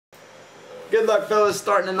Good luck, fellas,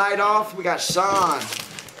 starting the night off. We got Sean.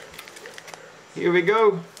 Here we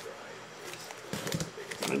go.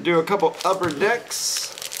 I'm gonna do a couple upper decks.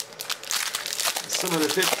 Some of the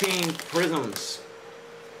 15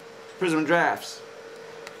 prism drafts.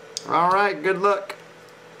 Alright, good luck.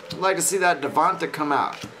 I'd like to see that Devonta come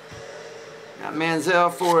out. Got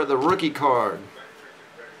Manziel for the rookie card.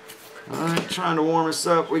 Alright, trying to warm us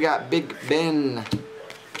up. We got Big Ben.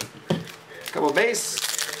 Couple base.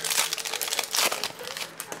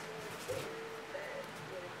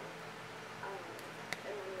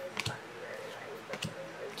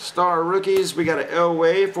 Star rookies, we got an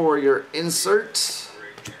Elway for your insert.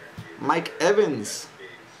 Mike Evans.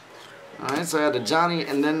 Alright, so I had the Johnny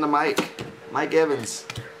and then the Mike. Mike Evans.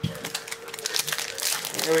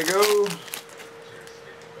 There we go.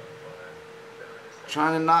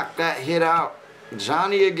 Trying to knock that hit out.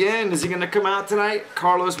 Johnny again. Is he going to come out tonight?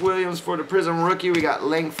 Carlos Williams for the Prism rookie. We got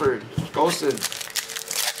Langford. Golson.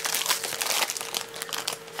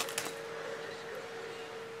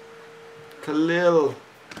 Khalil.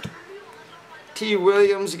 T.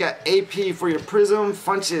 Williams. You got AP for your Prism.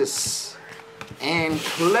 Funches. And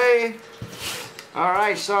Clay.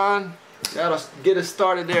 Alright, Sean. That'll get us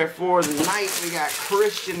started there for the night. We got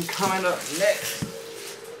Christian coming up next.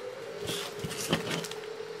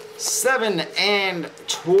 7 and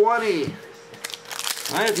 20.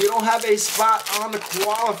 Alright, if you don't have a spot on the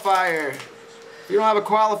qualifier, if you don't have a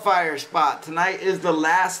qualifier spot, tonight is the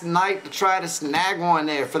last night to try to snag one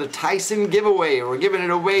there for the Tyson giveaway. We're giving it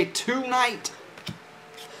away tonight.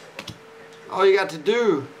 All you got to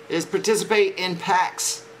do is participate in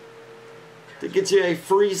packs to get you a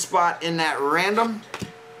free spot in that random.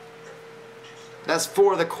 That's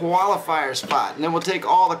for the qualifier spot. And then we'll take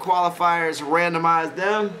all the qualifiers, randomize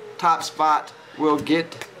them. Top spot will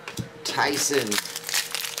get Tyson.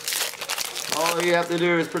 All you have to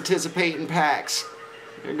do is participate in packs.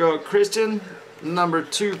 Here you go, Christian. Number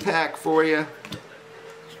 2 pack for you.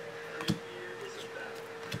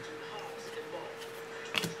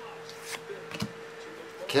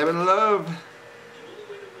 Kevin Love.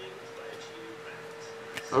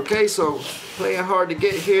 Okay, so playing hard to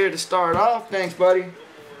get here to start off. Thanks, buddy.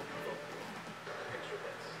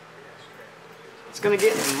 It's going to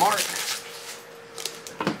get Mark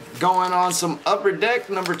going on some upper deck,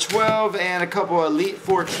 number 12, and a couple Elite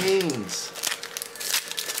 14s.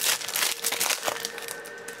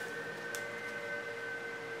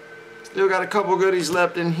 Still got a couple goodies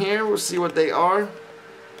left in here. We'll see what they are.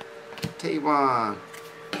 Tavon.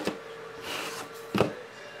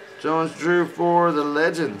 Jones Drew for the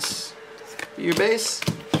Legends. You base.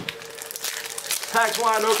 Pack's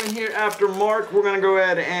wide open here after Mark. We're going to go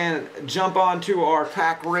ahead and jump on to our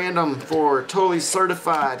pack random for Totally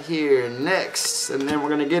Certified here next. And then we're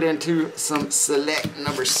going to get into some select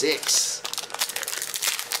number 6.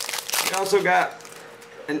 We also got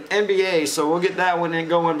an NBA, so we'll get that one in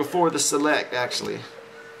going before the select actually.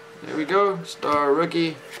 There we go. Star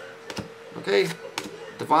rookie. Okay.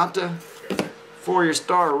 Devonta. For your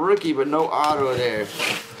star rookie, but no auto there.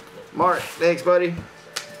 Mark, thanks, buddy.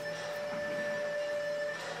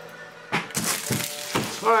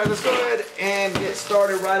 Alright, let's go ahead and get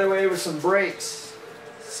started right away with some breaks.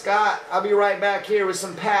 Scott, I'll be right back here with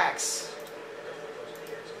some packs.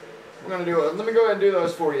 We're gonna do it. Let me go ahead and do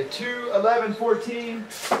those for you. 2, 11, 14.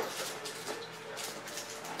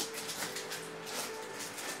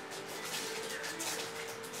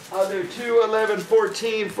 I'll do 2, 11,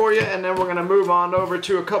 14 for you, and then we're going to move on over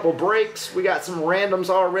to a couple breaks. We got some randoms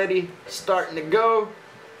already starting to go.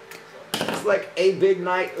 It's like a big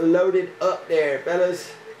night loaded up there,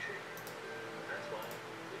 fellas.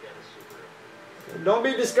 Don't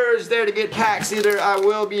be discouraged there to get packs either. I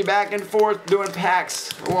will be back and forth doing packs.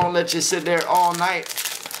 I won't let you sit there all night.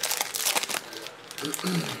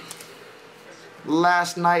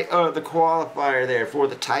 Last night of the qualifier there for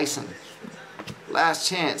the Tyson. Last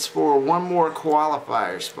chance for one more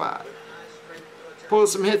qualifier spot. Pull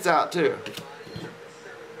some hits out too.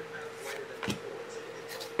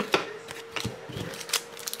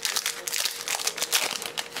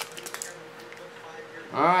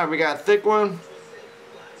 Alright, we got a thick one.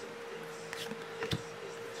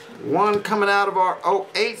 One coming out of our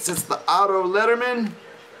 08s. It's the Auto Letterman.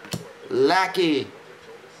 Lackey.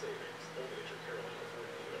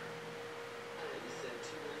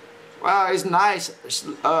 Wow, he's nice.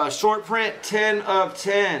 Short print, 10 of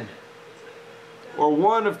 10. Or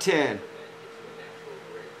 1 of 10.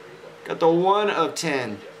 Got the 1 of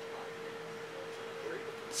 10.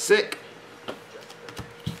 Sick.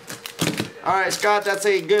 Alright, Scott, that's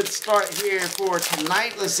a good start here for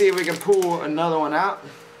tonight. Let's see if we can pull another one out.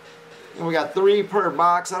 And we got 3 per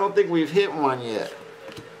box. I don't think we've hit one yet.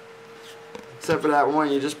 Except for that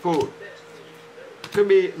one you just pulled. Could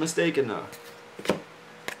be mistaken though.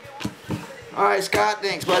 Alright, Scott,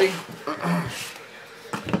 thanks, buddy.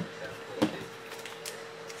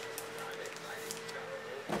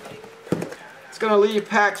 It's going to leave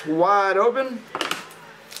packs wide open.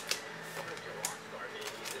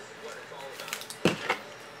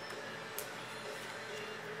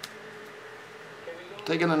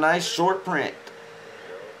 Taking a nice short print.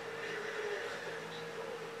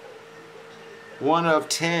 1 of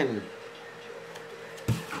 10.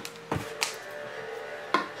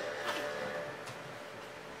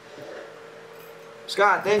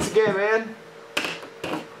 Scott, thanks again, man.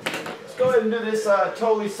 Let's go ahead and do this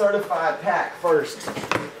totally certified pack first.